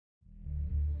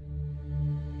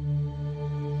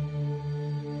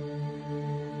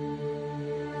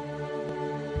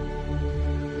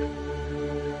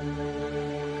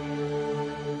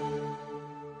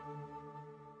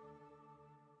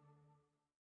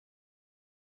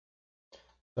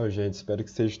Então, gente, espero que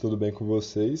esteja tudo bem com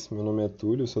vocês. Meu nome é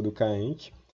Túlio, eu sou do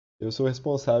CAENC. Eu sou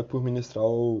responsável por ministrar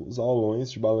os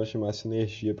aulões de balanço de massa e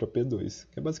energia para P2,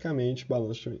 que é basicamente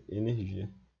balanço de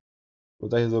energia. Vou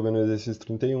estar resolvendo o exercício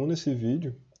 31 nesse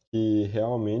vídeo, que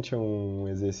realmente é um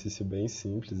exercício bem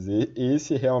simples. E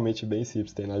esse é realmente bem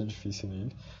simples, tem nada difícil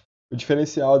nele. O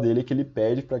diferencial dele é que ele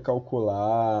pede para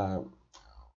calcular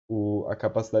a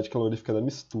capacidade calorífica da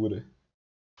mistura.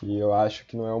 E eu acho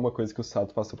que não é uma coisa que o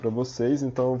Sato passou para vocês,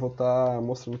 então eu vou estar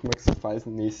mostrando como é que se faz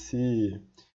nesse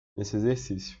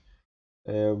exercício.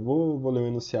 Vou ler o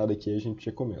enunciado aqui e a gente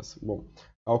já começa. Bom,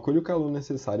 calcule o calor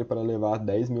necessário para levar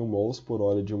 10.000 mols por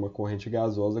hora de uma corrente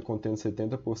gasosa contendo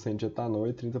 70% de etanol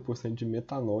e 30% de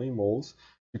metanol em mols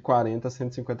de 40 a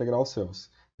 150 graus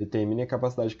Celsius. Determine a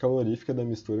capacidade calorífica da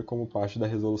mistura como parte da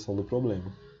resolução do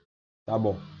problema. Tá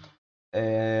bom.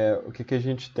 O que a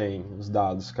gente tem? Os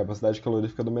dados, capacidade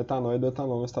calorífica do metanol e do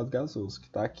etanol no estado gasoso, que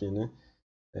está aqui, né?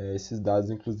 Esses dados,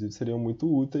 inclusive, seriam muito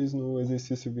úteis no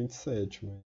exercício 27,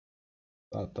 mas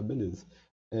tá beleza.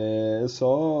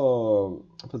 Só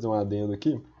fazer um adendo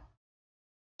aqui,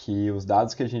 que os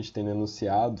dados que a gente tem no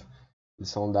enunciado, eles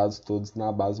são dados todos na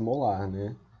base molar,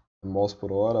 né? Mols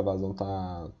por hora, a vazão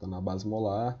tá na base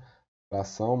molar,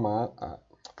 fração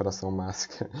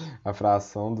mássica, a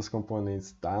fração dos componentes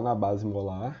está na base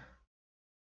molar,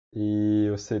 e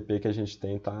o CP que a gente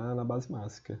tem está na base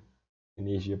mássica,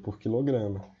 energia por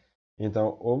quilograma.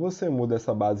 Então, ou você muda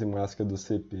essa base mássica dos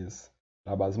CPs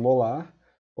para a base molar,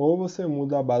 ou você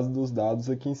muda a base dos dados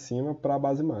aqui em cima para a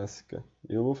base mássica.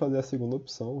 Eu vou fazer a segunda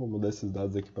opção, vou mudar esses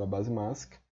dados aqui para a base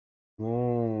mássica.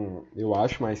 Eu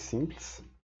acho mais simples.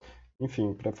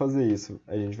 Enfim, para fazer isso,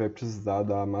 a gente vai precisar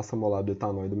da massa molar do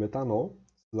etanol e do metanol.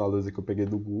 Os valores aqui eu peguei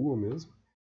do Google mesmo.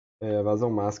 Vazão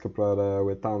mássica para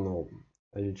o etanol,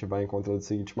 a gente vai encontrar da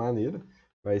seguinte maneira: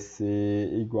 vai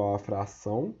ser igual à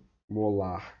fração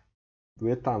molar do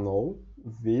etanol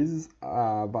vezes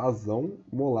a vazão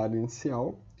molar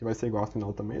inicial, que vai ser igual ao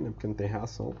final também, né, porque não tem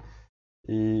reação.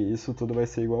 E isso tudo vai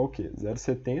ser igual ao quê?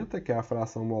 0,70, que é a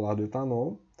fração molar do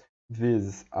etanol,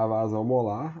 vezes a vazão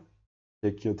molar, que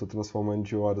aqui eu estou transformando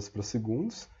de horas para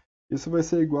segundos. Isso vai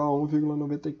ser igual a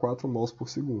 1,94 mols por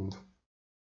segundo.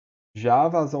 Já a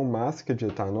vazão mássica de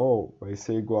etanol vai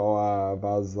ser igual a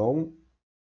vazão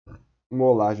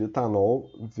molar de etanol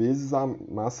vezes a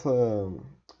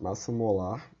massa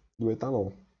molar do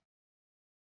etanol.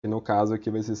 Que no caso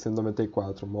aqui vai ser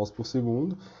 194 mols por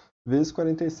segundo vezes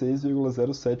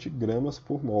 46,07 gramas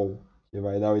por mol, que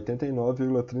vai dar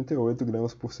 89,38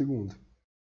 gramas por segundo.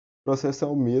 O processo é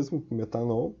o mesmo para o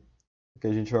metanol, que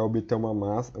a gente vai obter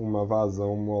uma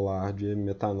vazão molar de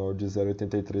metanol de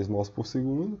 0,83 mols por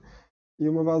segundo e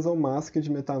uma vazão mássica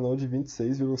de metanol de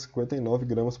 26,59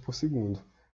 gramas por segundo.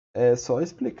 É só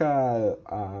explicar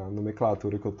a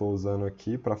nomenclatura que eu estou usando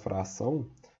aqui para fração,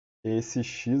 esse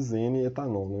XN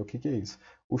etanol, né? O que é isso?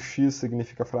 O X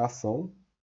significa fração,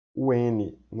 o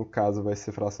N, no caso, vai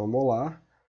ser fração molar.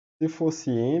 Se fosse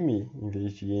M, em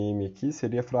vez de M aqui,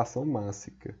 seria fração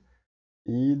mássica.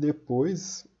 E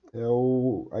depois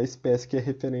a espécie que é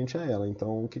referente a ela.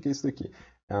 Então, o que é isso daqui?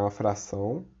 É uma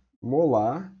fração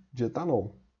molar de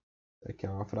etanol. Aqui é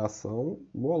uma fração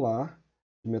molar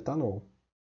de metanol.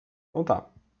 Então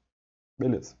tá,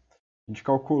 beleza. A gente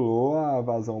calculou a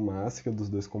vazão mássica dos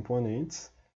dois componentes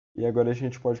e agora a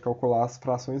gente pode calcular as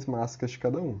frações mássicas de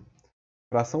cada um.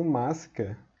 Fração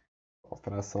mássica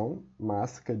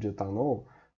de etanol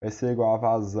vai ser igual a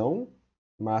vazão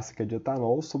mássica de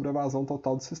etanol sobre a vazão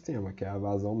total do sistema, que é a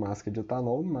vazão mássica de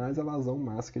etanol mais a vazão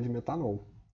mássica de metanol.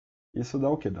 Isso dá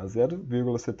o quê? Dá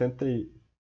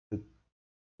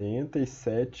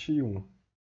 0,771.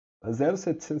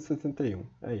 0,771.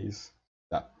 É isso.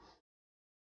 Tá.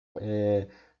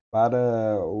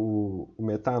 Para o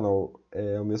metanol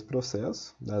é o mesmo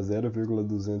processo, dá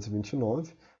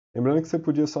 0,229. Lembrando que você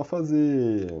podia só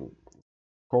fazer,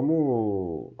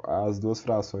 como as duas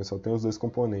frações só tem os dois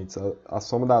componentes, a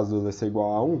soma das duas vai ser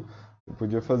igual a 1, eu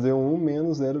podia fazer 1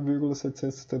 menos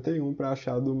 0,771 para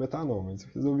achar do metanol, mas eu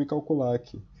resolvi calcular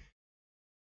aqui.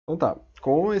 Então tá,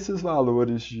 com esses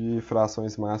valores de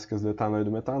frações mássicas do etanol e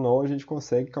do metanol, a gente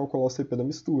consegue calcular o CP da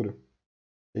mistura.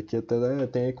 E aqui até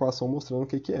tem a equação mostrando o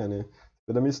que é, né? O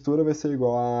CP da mistura vai ser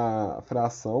igual a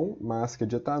fração mássica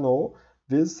de etanol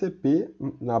vezes CP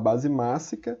na base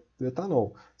mássica do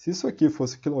etanol. Se isso aqui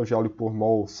fosse kJ por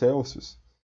mol Celsius,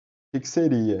 o que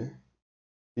seria?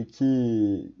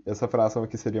 Essa fração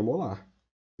aqui seria molar.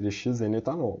 Seria Xn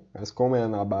etanol. Mas como é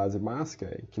na base mássica,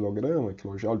 é quilograma,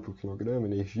 kJ por quilograma,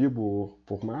 energia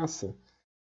por massa,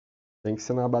 tem que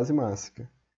ser na base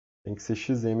mássica. Tem que ser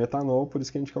Xm etanol, por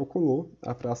isso que a gente calculou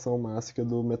a fração mássica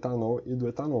do metanol e do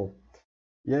etanol.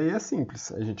 E aí é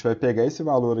simples, a gente vai pegar esse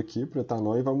valor aqui para o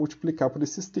etanol e vai multiplicar por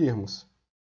esses termos.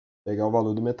 Pegar o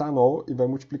valor do metanol e vai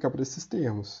multiplicar por esses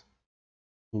termos.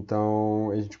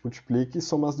 Então, a gente multiplica e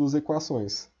soma as duas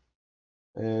equações.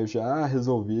 Eu já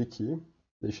resolvi aqui,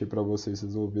 deixei para vocês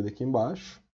resolver aqui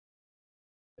embaixo.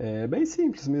 É bem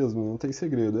simples mesmo, não tem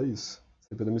segredo, é isso.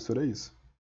 CP da mistura é isso.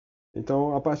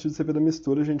 Então, a partir do CP da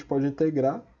mistura, a gente pode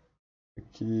integrar,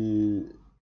 que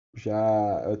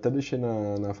já eu até deixei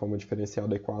na forma diferencial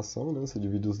da equação, né? Você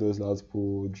divide os dois lados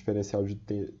por diferencial de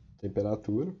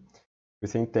temperatura.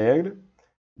 Você integra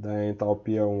da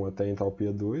entalpia 1 até a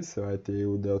entalpia 2, você vai ter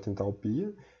o delta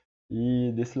entalpia.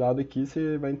 E desse lado aqui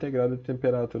você vai integrar da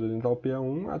temperatura da entalpia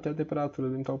 1 até a temperatura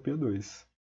da entalpia 2.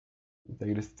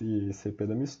 Integra esse CP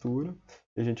da mistura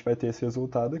e a gente vai ter esse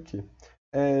resultado aqui.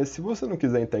 Se você não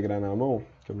quiser integrar na mão,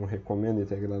 que eu não recomendo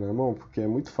integrar na mão, porque é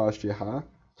muito fácil de errar,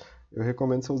 eu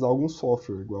recomendo você usar algum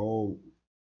software, igual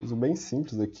uso bem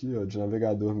simples aqui, ó, de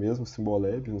navegador mesmo,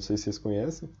 Symbolab, não sei se vocês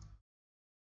conhecem.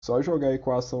 Só jogar a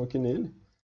equação aqui nele,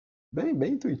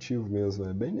 bem intuitivo mesmo,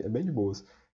 é bem de boas.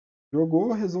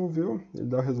 Jogou, resolveu, ele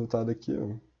dá o resultado aqui,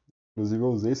 ó. Inclusive eu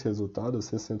usei esse resultado,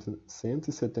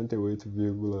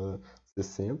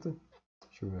 178,60.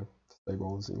 Deixa eu ver se tá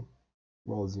igualzinho.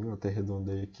 Igualzinho, eu até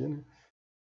arredondei aqui, né?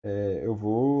 Eu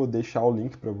vou deixar o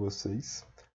link para vocês,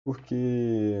 porque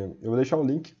eu vou deixar o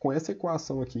link com essa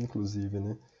equação aqui, inclusive,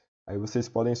 né? Aí vocês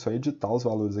podem só editar os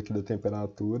valores aqui da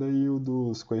temperatura e o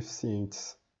dos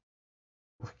coeficientes.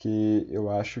 Porque eu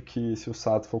acho que se o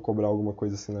Sato for cobrar alguma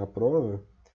coisa assim na prova,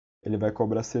 ele vai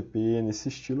cobrar CP nesse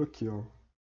estilo aqui, ó.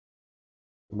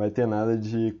 Não vai ter nada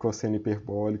de cosseno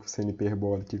hiperbólico, seno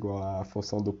hiperbólico igual a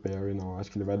função do Perry, não.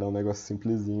 Acho que ele vai dar um negócio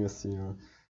simplesinho assim, ó.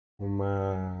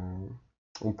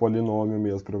 Um polinômio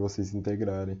mesmo para vocês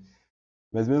integrarem.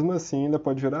 Mas mesmo assim ainda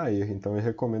pode gerar erro, então eu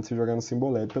recomendo você jogar no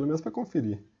Symbolab, pelo menos para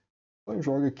conferir. Então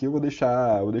joga aqui, eu vou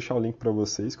deixar o link para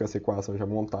vocês com essa equação já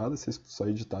montada, vocês só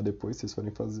editar depois, se vocês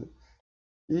forem fazer.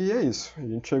 E é isso, a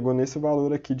gente chegou nesse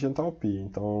valor aqui de entalpia.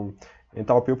 Então,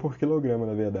 entalpia por quilograma,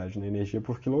 na verdade, né? Energia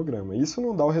por quilograma. Isso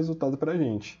não dá o resultado para a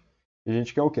gente. A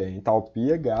gente quer o quê?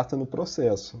 Entalpia gasta no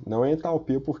processo, não é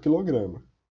entalpia por quilograma.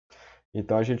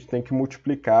 Então, a gente tem que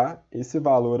multiplicar esse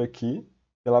valor aqui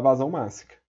pela vazão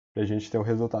máxima, para a gente ter um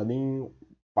resultado em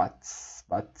watts.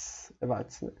 Watts, é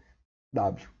watts, né?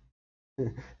 W,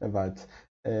 é watts.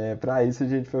 Para isso a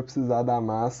gente vai precisar da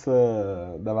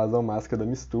massa, da vazão máxima da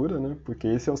mistura, né? Porque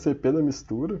esse é o CP da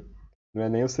mistura, não é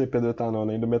nem o CP do etanol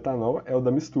nem do metanol, é o da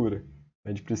mistura. A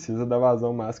gente precisa da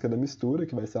vazão máxima da mistura,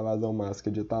 que vai ser a vazão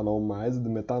máxima de etanol mais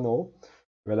do metanol,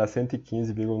 vai dar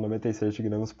 115,97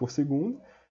 gramas por segundo,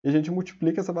 e a gente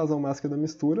multiplica essa vazão máxima da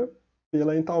mistura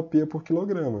pela entalpia por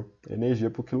quilograma, energia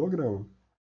por quilograma.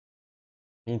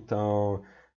 Então,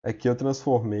 aqui eu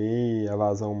transformei a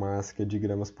vazão máxima de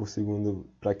gramas por segundo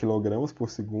para quilogramas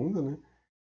por segundo, né?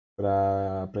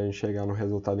 Para a gente chegar no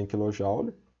resultado em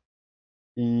kilojoule.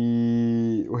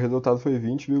 E o resultado foi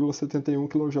 20,71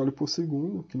 kJ por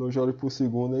segundo. Kilojoule por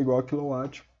segundo é igual a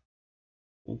quilowatt.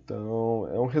 Então,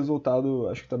 é um resultado,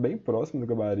 acho que está bem próximo do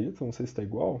gabarito. Não sei se está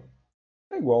igual.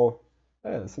 É igual.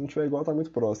 Se não tiver igual, está muito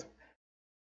próximo.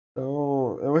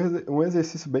 Então, é um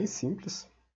exercício bem simples.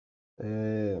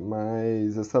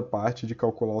 Mas essa parte de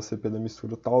calcular o CP da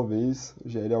mistura talvez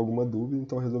gere alguma dúvida,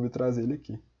 então resolvi trazer ele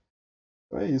aqui.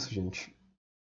 Então é isso, gente.